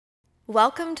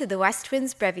Welcome to the West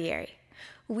Winds Breviary.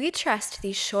 We trust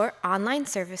these short online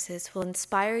services will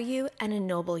inspire you and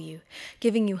ennoble you,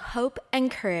 giving you hope and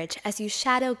courage as you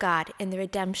shadow God in the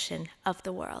redemption of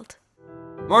the world.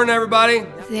 Morning, everybody.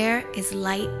 There is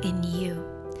light in you.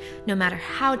 No matter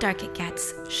how dark it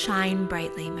gets, shine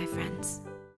brightly, my friends.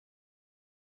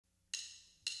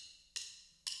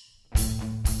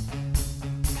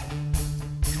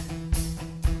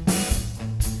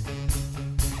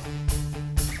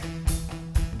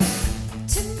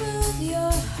 To move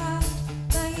your heart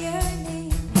by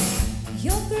yearning,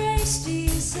 your grace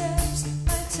deserves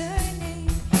my turning.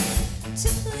 To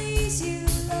please you,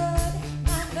 Lord,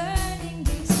 my burning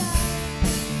desire.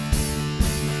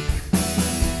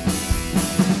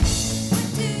 What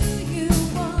do you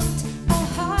want? A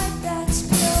heart that's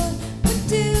pure. What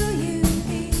do you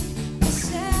need? A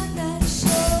sand that's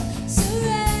sure.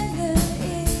 Surrender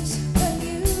is what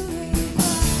you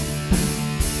require.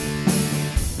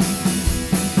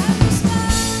 I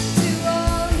respond to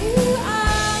all you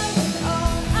are with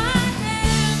all I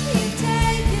am. You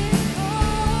take it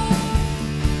home.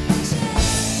 The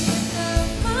champion of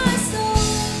my soul,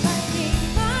 my king,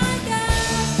 my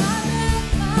God, my wreck,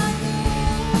 my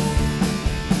goal.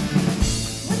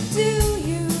 What do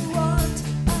you want?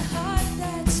 A heart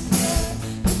that's pure.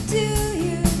 What do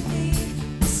you need?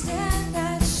 A stand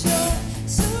that's sure.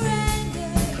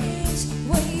 Surrender is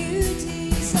what you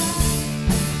desire.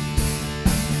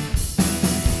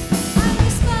 I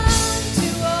respond to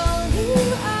all you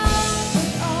are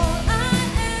with all I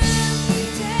am. You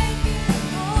take it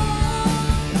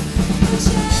home. The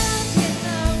champion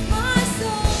of my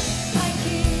soul, my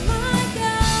king, my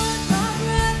God, my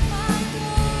wreck, my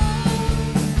goal.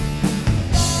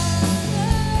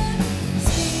 Father,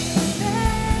 Spirit,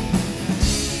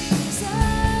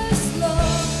 Jesus,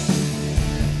 Lord.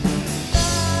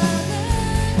 Father,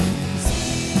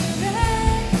 Spirit,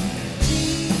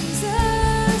 Jesus,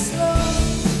 Lord.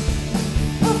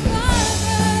 Oh,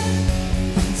 Father,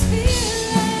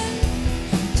 Spirit,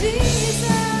 Jesus,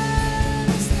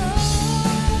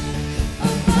 Lord.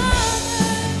 Oh,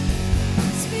 Father,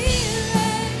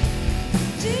 Spirit,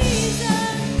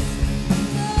 Jesus,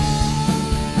 Lord.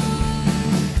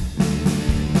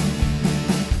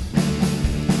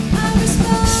 I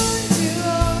respond to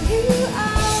all you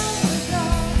are with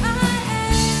all I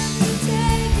am. You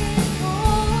take it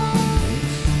home.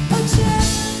 Oh,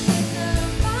 champion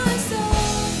of my soul,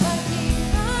 my king,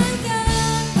 my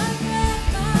God, my wreck,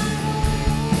 my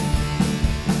home.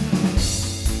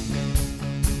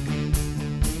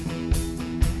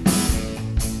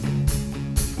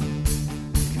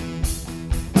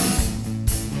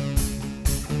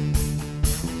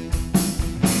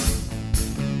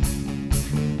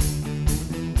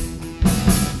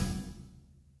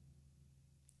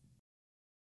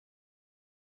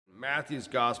 Matthew's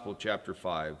Gospel, chapter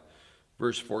 5,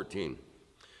 verse 14.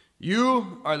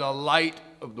 You are the light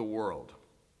of the world.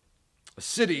 A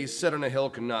city set on a hill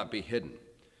cannot be hidden,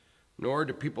 nor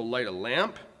do people light a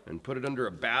lamp and put it under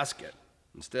a basket.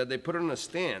 Instead, they put it on a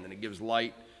stand, and it gives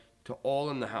light to all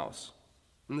in the house.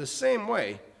 In the same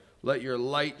way, let your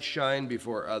light shine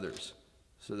before others,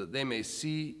 so that they may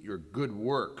see your good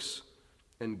works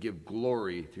and give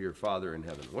glory to your Father in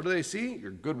heaven. What do they see?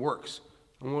 Your good works.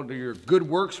 And what do your good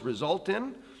works result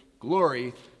in?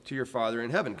 Glory to your Father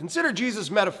in heaven. Consider Jesus'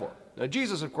 metaphor. Now,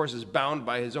 Jesus, of course, is bound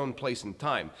by his own place and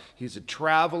time. He's a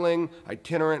traveling,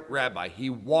 itinerant rabbi. He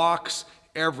walks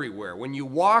everywhere. When you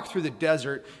walk through the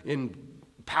desert in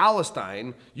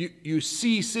Palestine, you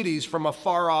see cities from a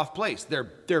far-off place.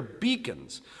 They're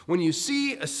beacons. When you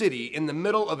see a city in the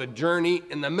middle of a journey,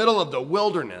 in the middle of the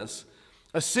wilderness,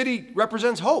 a city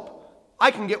represents hope. I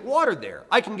can get water there.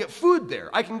 I can get food there.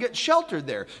 I can get shelter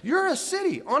there. You're a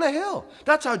city on a hill.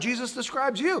 That's how Jesus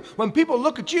describes you. When people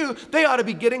look at you, they ought to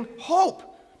be getting hope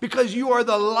because you are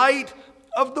the light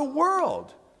of the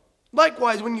world.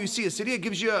 Likewise, when you see a city, it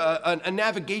gives you a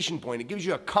navigation point. It gives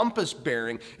you a compass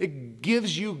bearing. It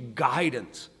gives you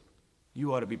guidance.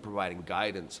 You ought to be providing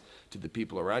guidance to the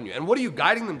people around you. And what are you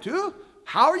guiding them to?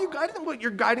 How are you guiding them? What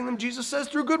you're guiding them, Jesus says,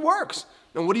 through good works.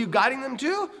 And what are you guiding them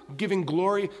to? Giving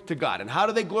glory to God. And how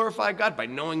do they glorify God? By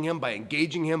knowing him, by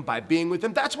engaging him, by being with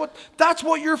him. That's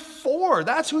what you're for.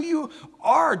 That's who you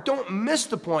are. Don't miss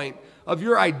the point of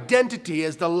your identity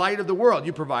as the light of the world.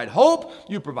 You provide hope,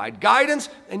 you provide guidance,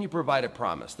 and you provide a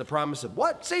promise. The promise of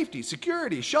what? Safety,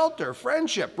 security, shelter,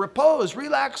 friendship, repose,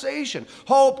 relaxation,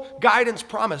 hope, guidance,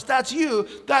 promise. That's you.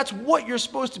 That's what you're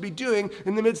supposed to be doing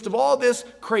in the midst of all this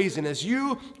craziness.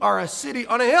 You are a city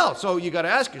on a hill. So you got to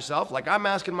ask yourself, like I'm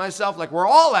asking myself, like we're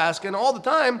all asking all the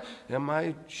time, am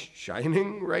I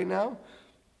shining right now?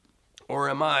 Or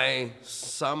am I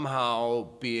somehow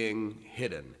being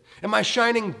hidden? Am I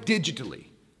shining digitally?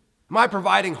 Am I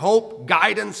providing hope,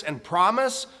 guidance, and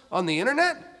promise on the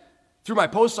internet? Through my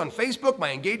posts on Facebook,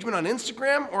 my engagement on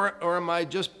Instagram? Or am I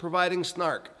just providing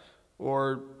snark,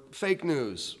 or fake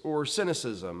news, or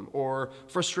cynicism, or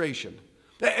frustration?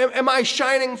 Am I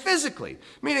shining physically?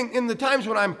 Meaning, in the times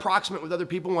when I'm proximate with other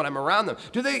people, when I'm around them,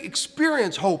 do they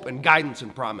experience hope and guidance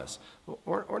and promise?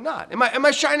 Or not? Am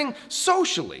I shining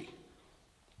socially?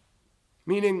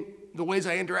 Meaning, the ways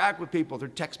I interact with people through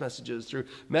text messages, through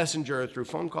Messenger, through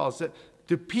phone calls.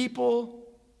 Do people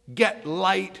get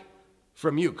light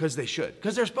from you? Because they should,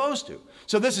 because they're supposed to.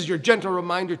 So this is your gentle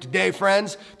reminder today,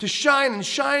 friends, to shine and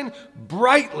shine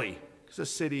brightly, because a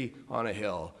city on a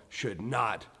hill should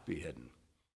not be hidden.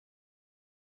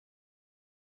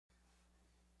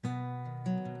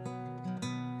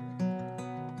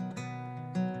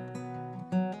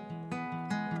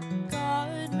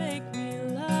 God, make me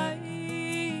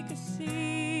like a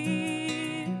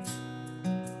seed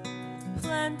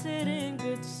planted in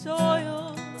good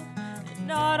soil, and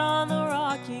not on the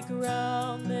rocky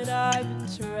ground that I've been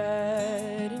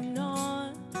treading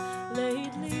on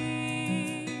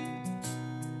lately.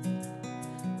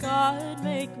 God,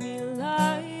 make me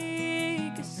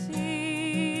like a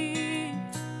seed.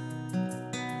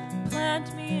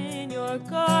 Plant me in your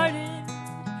garden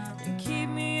and keep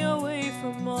me away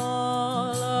from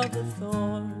all of the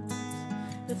thorns,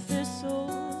 the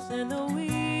thistles, and the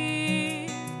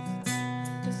weeds.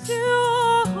 'Cause you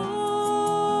are holy,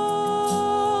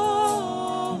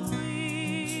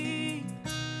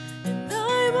 and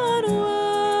I'm unworthy,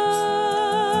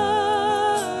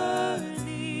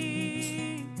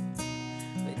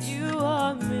 but you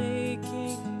are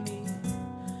making me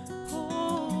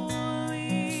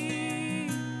holy.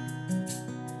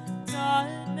 God,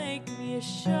 make me a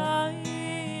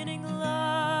shining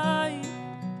light.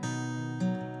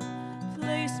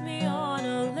 Place me on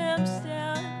a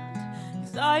lampstand,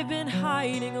 'cause I've been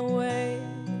hiding away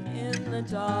in the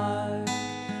dark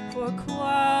for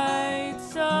quite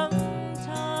some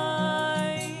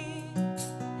time.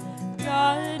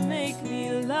 God, make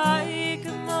me like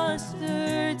a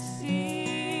mustard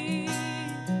seed.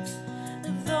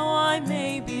 Though I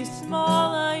may be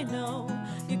small, I know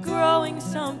you're growing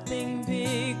something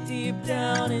big deep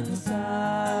down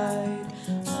inside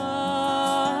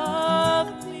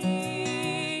of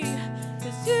me.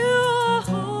 'Cause you are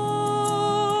holy,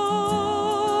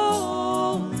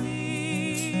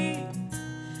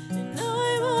 and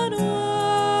I'm unworthy,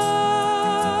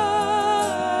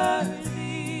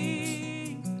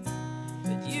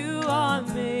 but you are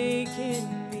making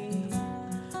me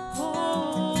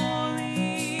holy.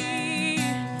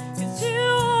 'Cause you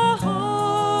are holy,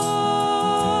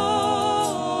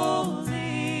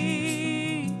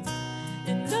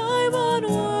 and I'm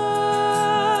unworthy,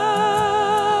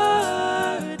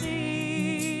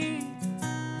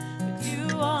 but you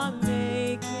are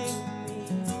making me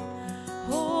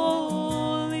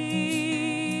holy.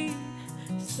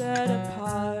 Set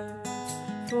apart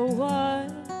for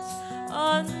what's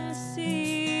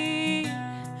unseen.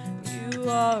 You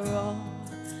are all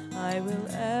I will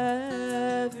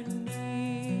ever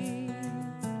need.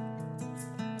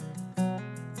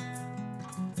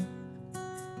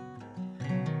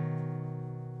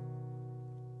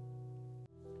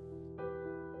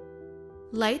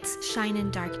 Lights shine in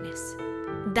darkness.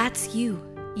 That's you.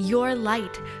 Your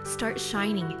light. Start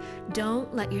shining.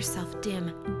 Don't let yourself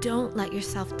dim. Don't let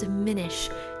yourself diminish.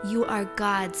 You are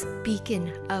God's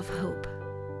beacon of hope.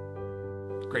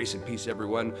 Grace and peace,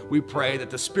 everyone. We pray that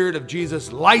the Spirit of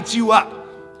Jesus lights you up,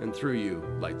 and through you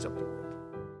lights up the world.